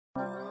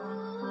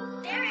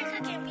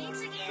Gilligan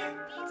beats again.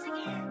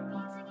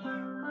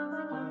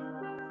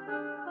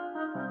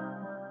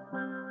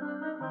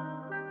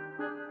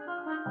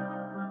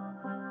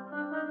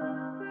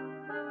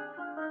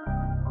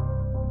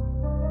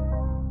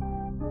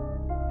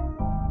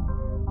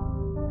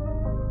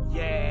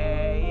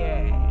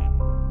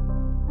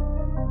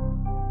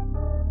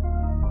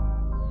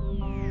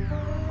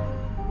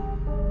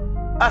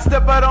 I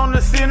step out on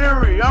the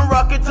scenery, I'm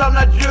rocking top,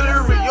 not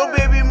jewelry. Your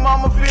baby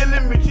mama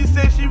feeling me, she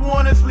said she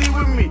wanna sleep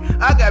with me.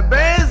 I got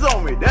bands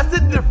on me, that's the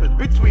difference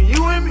between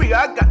you and me.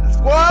 I got the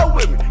squad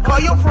with me, call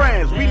your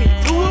friends, we need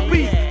two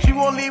apiece. She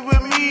won't leave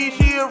with me,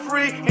 she a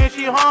freak and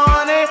she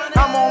horny.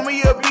 I'm on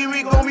me a beat,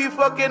 we gon' be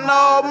fucking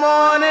all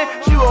morning.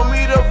 She want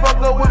me to fuck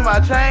her with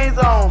my chains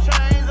on.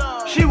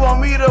 She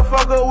want me to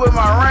fuck her with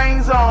my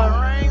rings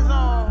on.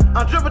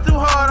 I'm dripping too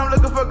hard, I'm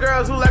looking for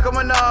girls who like a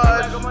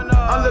Minaj.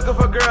 I'm looking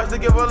for girls to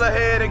give her a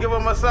head and give her a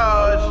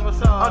massage.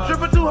 I'm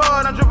dripping too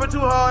hard, I'm dripping too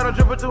hard, I'm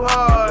dripping too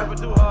hard.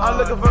 I'm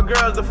looking for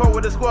girls to fuck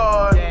with the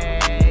squad.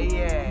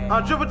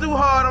 I'm dripping too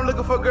hard, I'm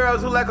looking for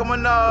girls who like a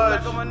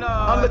Minaj.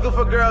 I'm looking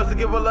for girls to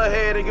give her a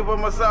head and give her a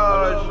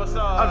massage.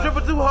 I'm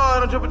dripping too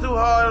hard, I'm dripping too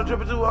hard, I'm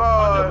dripping too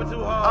hard.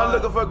 I'm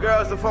looking for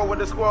girls to fuck with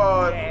the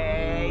squad.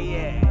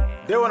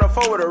 They wanna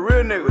fuck with a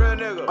real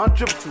nigga. I'm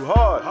tripping too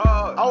hard.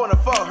 I wanna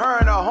fuck her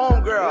and her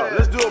homegirl.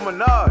 Let's do a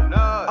Minaj.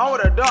 I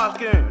want a dark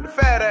skin, the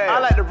fat ass. I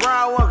like the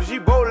brown one cause she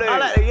bow legged. I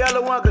like the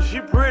yellow one cause she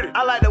pretty.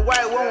 I like the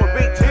white one with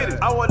big titties.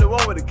 I want the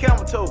one with the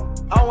camel toe.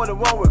 I want the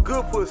one with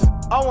good pussy.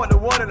 I want the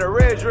one in the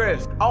red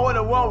dress. I want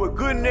the one with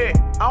good neck.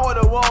 I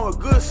want the one with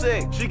good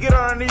sex. She get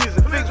on her knees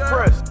and fix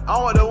press. I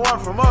want the one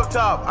from up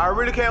top. I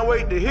really can't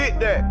wait to hit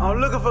that. I'm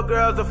looking for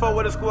girls to fuck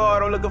with the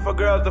squad. I'm looking for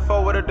girls to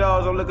fuck with the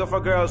dogs. I'm looking for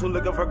girls who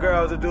looking for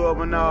girls to do a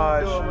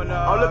Minaj.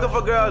 I'm looking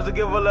for girls to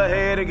give her a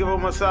head and give her a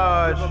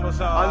massage.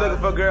 I'm looking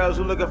for girls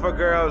who looking for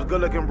girls,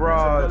 good looking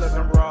broads.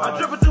 I'm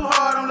dripping too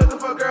hard, I'm looking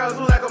for girls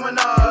who like a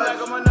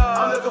Minaj.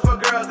 I'm looking for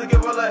girls to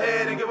give her a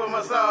head and give her a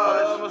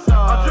massage.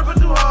 I'm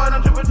dripping too hard,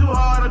 I'm dripping too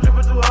hard, I'm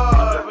dripping too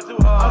hard.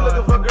 I'm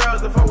looking for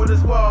girls to fuck with the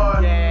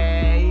squad.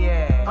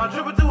 I'm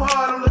dripping too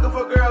hard, I'm looking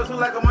for girls who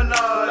like a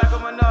Minaj.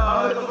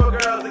 I'm looking for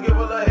girls to give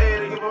her a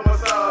head and give her a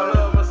massage.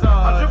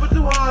 I'm dripping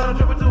too hard, I'm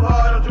dripping too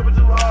hard, I'm dripping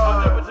too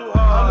hard.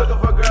 I'm looking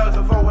for girls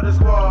to fuck with the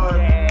squad.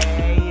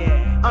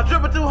 I'm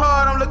dripping too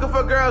hard, I'm looking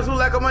for girls who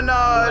like a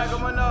Minaj.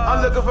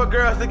 I'm looking for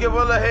girls to give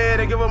her a head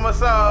and give her a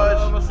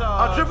massage.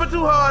 I'm dripping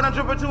too hard, I'm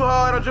dripping too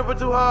hard, I'm dripping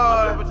too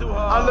hard.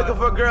 I'm looking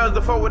for girls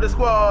to fuck with the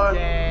squad.